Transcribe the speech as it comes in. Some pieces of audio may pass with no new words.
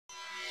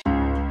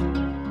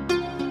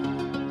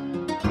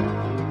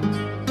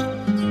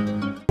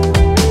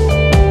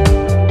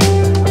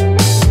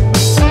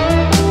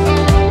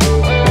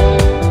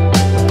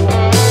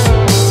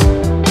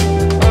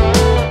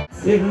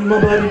my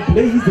body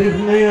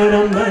blazing, I am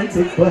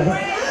romantic boy.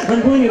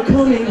 And when you're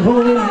coming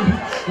home,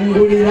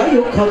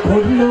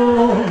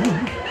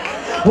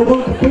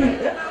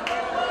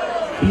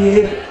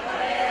 yeah.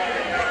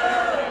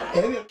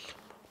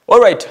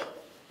 Alright.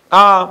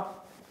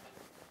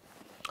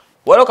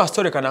 Waliwo ka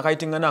story kana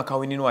kayitingana aka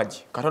Winnie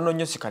Nwagie katono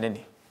nnyo si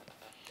kanene.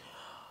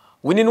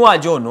 Winnie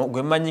Nwagie ono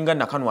gwe mmanyi nga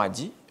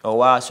Nwagie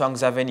owa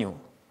Swangs Avenue.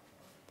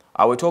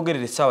 Awe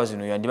twogerera essaawa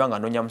zino yandiba nga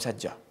anonya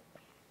musajja.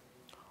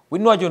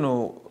 Winnie Nwagie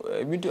ono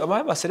ebintu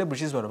ababa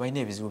celebrities bano balina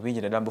ebizibu bingi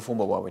ddala mu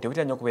bufumbo bwabwe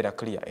tebitera nnyo okubeera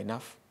clear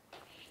enough.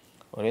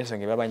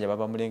 Olw'ensonga babanja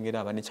baba mulengera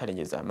abane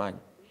challenges amaanyi.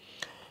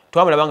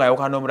 Twamulaba nga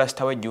yawukana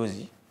n'omurasita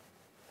w'ejjuuzi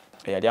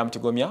eyali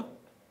amutigomya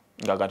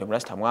ng'agamba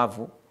omurasita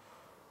mwavu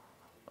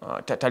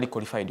tali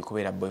qualified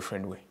kubeera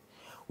boyfriend we.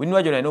 Winnie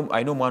Nwagie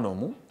alina omwana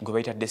omu gwe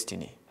bayita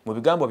Destiny. Mu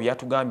bigambo bye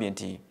yatugambye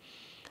nti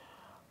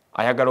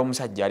ayagala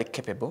omusajja ali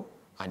capable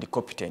and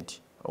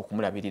competent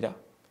okumulabirira.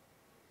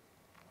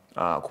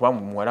 Kuba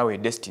muwala we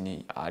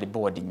Destiny ali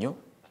bored nnyo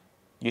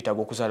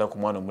yeetaaga okuzaala ku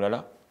mwana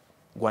omulala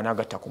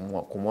gwanagatta ku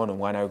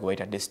mwana we gwe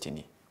bayita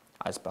Destiny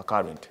as per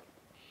current.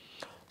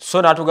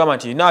 So n'atugamba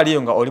nti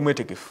naaliyo nga oli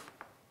mwetegefu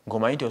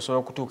ng'omanyi nti osobola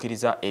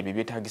okutuukiriza ebyo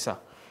byetaagisa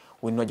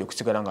Winnie Nwagie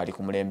okusigala ng'ali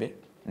ku mulembe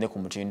ne ku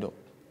mutindo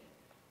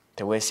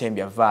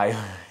teweesembya vaayo.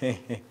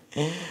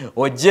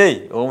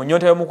 Ojje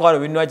omunyota y'omukwano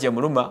Winnie Nwagie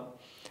muluma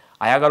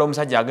ayagala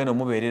omusajja agenda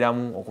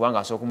omubeereramu okuba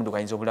ng'asooka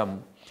okumuddukanyiza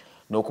obulamu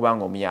n'okuba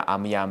nga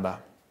amuyamba.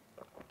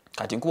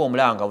 Kati nkuba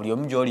omulanga buli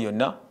omu gy'oli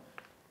yonna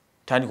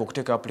tandika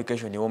okuteeka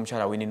application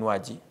y'omukyala Winnie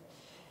Nwagie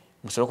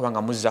musobola okuba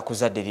nga muzza ku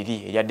zadde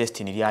liri erya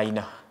Destiny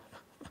ly'alina.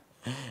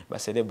 Ba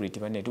celebrity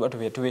banne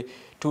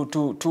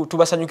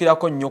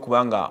tubasanyukirako nnyo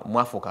kubanga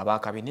mwafuuka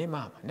abaakabi ne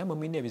maama namwe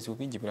mulina ebizibu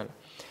bingi birala.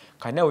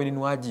 Kati nawe Winnie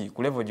Nwagie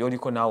ku level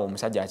gy'oliko naawe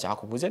omusajja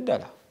akyakubuza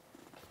eddala.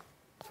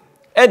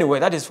 Anyway,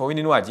 that is for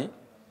Winnie Nwagie.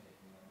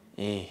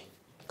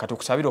 Kati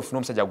okusabira ofuna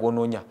omusajja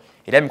gw'onoonya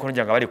era emikono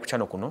gyange bali ku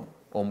channel kuno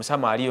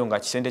omusama aliyo nga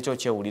kisente kyo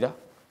kyewulira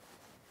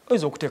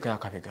oyinza okuteekayo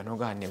akabega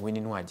n'ogaane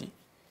Winnie Nwagie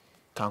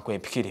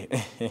kankwempikire.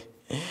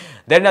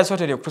 Then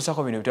nasotere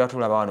okutusako bino bitera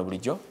tulaba wano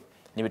bulijjo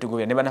ne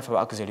bitugubira ne banafa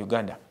ba Access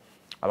Uganda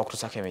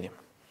abakutusako emirimu.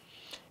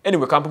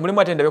 Anyway, kampu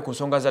mulimu ate ndabe ku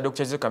nsonga za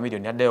Dr. Chizika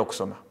Million addayo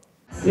okusoma.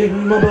 My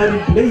body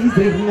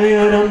blazing, I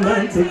am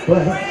romantic boy.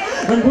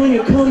 And when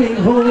you're coming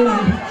home,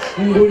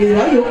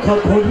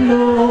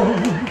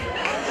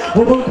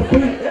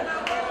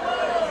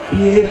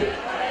 yeah.